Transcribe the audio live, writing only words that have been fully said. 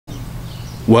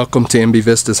Welcome to MB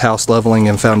Vista's house leveling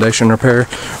and foundation repair.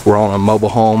 We're on a mobile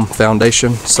home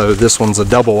foundation, so this one's a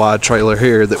double wide trailer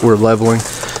here that we're leveling.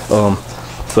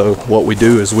 So what we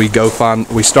do is we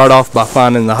start off by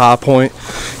finding the high point,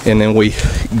 and then we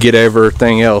get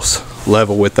everything else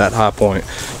level with that high point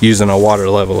using a water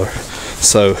leveler.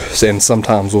 So, and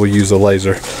sometimes we'll use a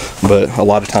laser, but a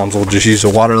lot of times we'll just use a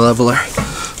water leveler,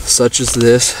 such as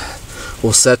this.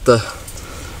 We'll set the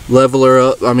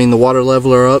the water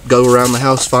leveler up, go around the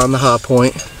house, find the high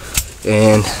point,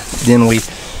 and then we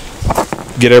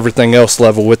get everything else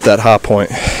level with that high point.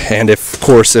 And of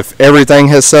course, if everything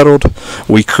has settled,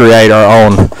 we create our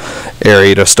own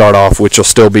area to start off, which will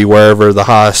still be wherever the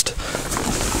highest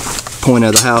point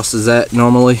of the house is at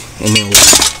normally, and then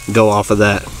we go off of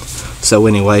that. So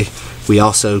anyway, we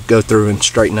also go through and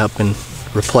straighten up and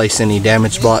replace any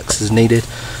damaged blocks as needed.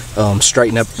 We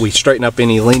straighten up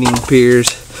any leaning piers,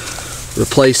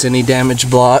 replace any damaged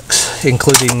blocks,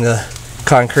 including the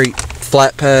concrete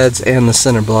flat pads and the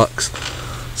center blocks.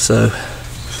 So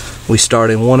we start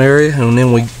in one area and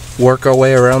then we work our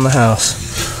way around the house.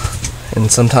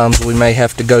 And sometimes we may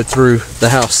have to go through the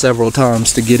house several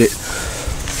times to get it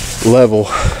level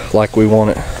like we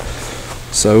want it.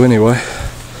 So anyway,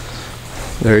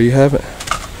 there you have it.